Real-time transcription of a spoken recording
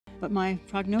but my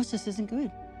prognosis isn't good.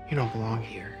 You don't belong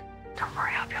here. Don't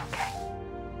worry, I'll be okay.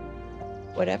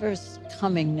 Whatever's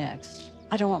coming next,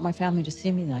 I don't want my family to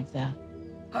see me like that.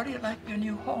 How do you like your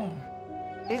new home?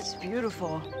 It's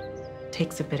beautiful.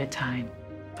 Takes a bit of time,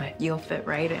 but you'll fit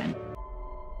right in.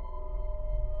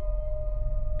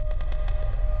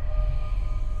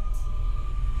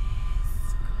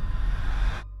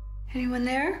 Anyone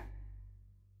there?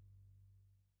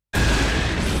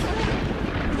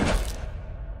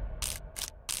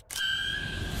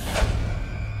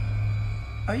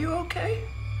 Are you okay?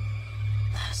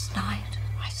 Last night,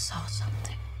 I saw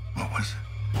something. What was it?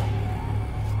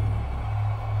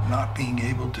 Not being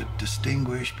able to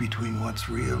distinguish between what's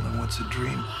real and what's a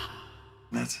dream.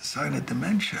 That's a sign of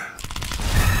dementia.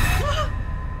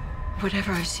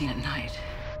 Whatever I've seen at night,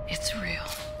 it's real.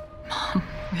 Mom,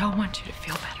 we all want you to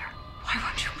feel better. Why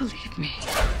won't you believe me?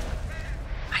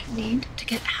 I need to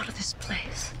get out of this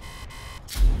place.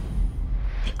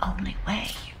 The only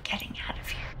way you're getting out of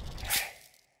here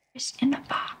is in a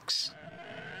box.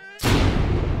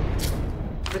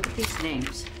 Look at these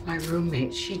names. My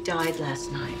roommate, she died last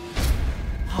night.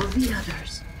 All the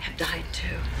others have died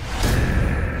too.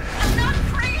 I'm not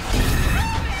crazy!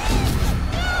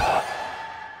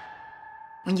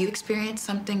 When you experience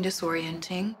something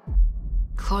disorienting,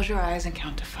 close your eyes and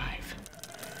count to 5.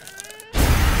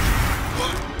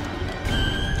 1,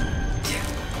 2,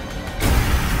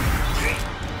 3,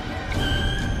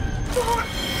 4,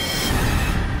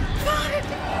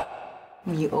 5.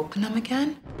 When you open them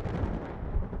again,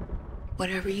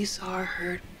 whatever you saw or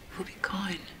heard will be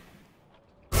gone.